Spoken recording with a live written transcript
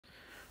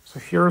So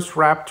here's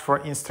Wrapped for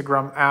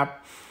Instagram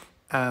app,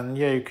 and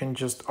yeah, you can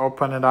just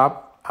open it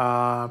up.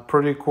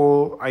 Pretty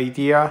cool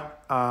idea.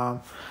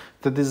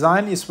 The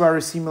design is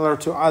very similar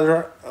to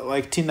other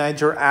like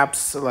teenager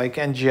apps like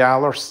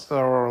NGL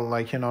or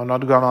like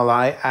Not Gonna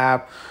Lie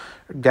app,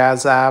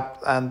 Gas app,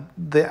 and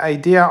the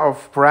idea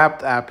of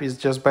Wrapped app is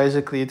just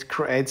basically it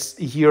creates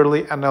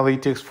yearly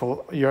analytics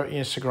for your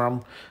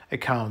Instagram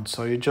account.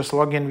 So you just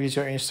log in with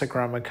your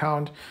Instagram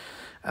account,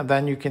 and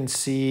then you can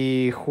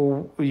see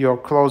who your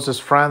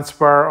closest friends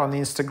were on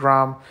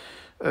Instagram,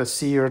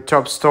 see your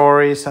top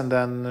stories, and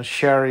then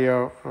share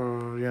your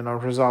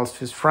results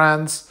with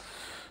friends.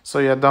 So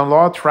yeah,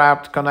 download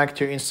Wrapped,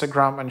 connect your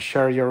Instagram, and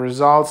share your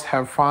results.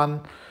 Have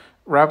fun.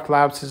 Wrapped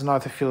Labs is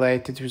not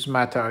affiliated with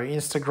Meta or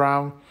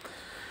Instagram,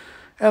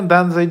 and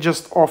then they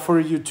just offer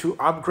you to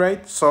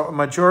upgrade. So a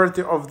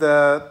majority of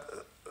the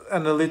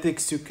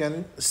analytics you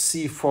can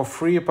see for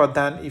free, but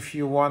then if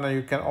you want to,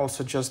 you can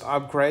also just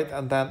upgrade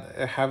and then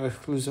have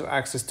exclusive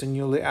access to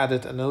newly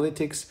added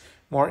analytics,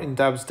 more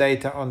in-depth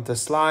data on the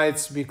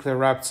slides, weekly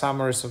wrapped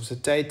summaries of the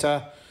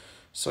data.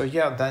 So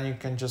yeah, then you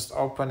can just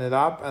open it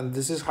up, and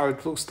this is how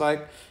it looks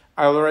like.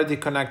 I already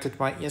connected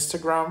my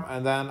Instagram,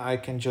 and then I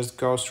can just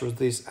go through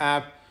this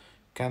app.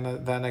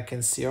 Then I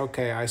can see,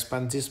 okay, I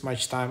spent this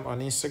much time on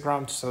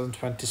Instagram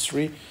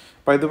 2023.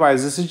 By the way,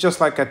 this is just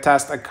like a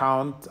test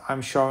account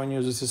I'm showing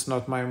you. This is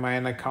not my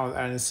main account or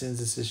anything.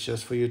 This is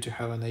just for you to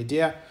have an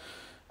idea.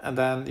 And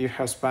then you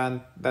have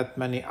spent that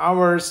many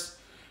hours.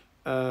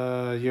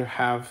 You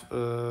have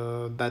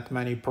that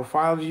many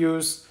profile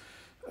views.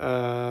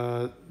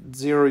 0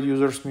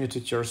 users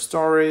muted your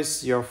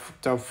stories, your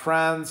top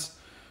friends.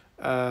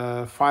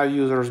 5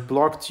 users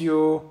blocked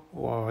you.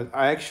 Well,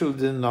 I actually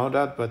didn't know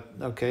that, but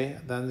okay.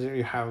 Then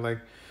you have like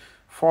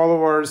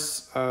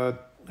followers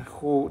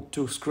who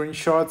took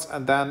screenshots,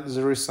 and then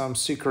there is some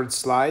secret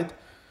slide,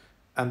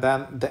 and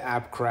then the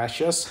app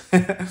crashes.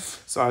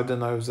 So I don't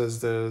know if that's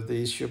the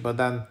issue, but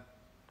then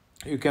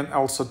you can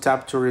also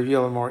tap to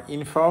reveal more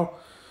info.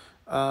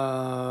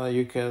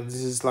 This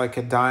is like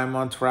a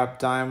diamond, Wrapped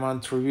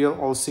diamond, reveal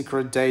all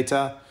secret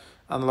data,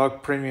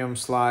 unlock premium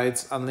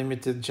slides,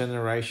 unlimited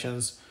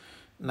generations,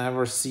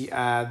 never see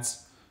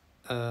ads.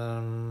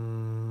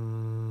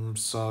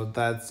 So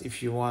that's,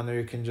 if you want,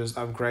 you can just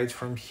upgrade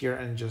from here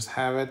and just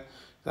have it.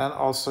 Then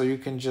also you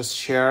can just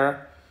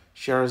share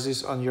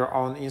this on your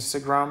own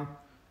Instagram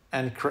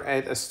and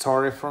create a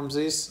story from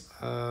this,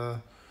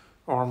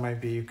 or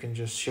maybe you can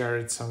just share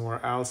it somewhere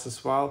else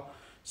as well.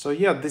 So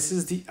yeah, this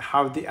is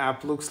how the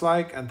app looks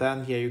like, and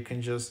then yeah, you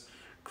can just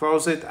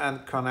close it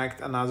and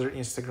connect another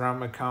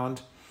Instagram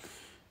account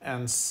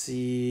and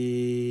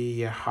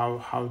see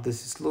how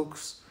this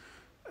looks.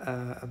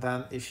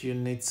 Then if you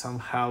need some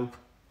help,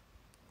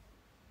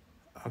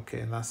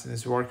 okay, nothing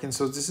is working.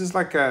 So this is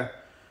like a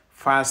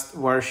fast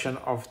version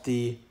of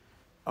the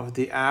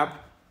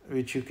app,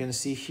 which you can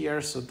see here.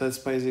 So that's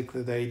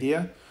basically the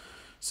idea.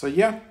 So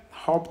yeah,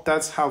 hope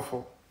that's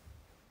helpful.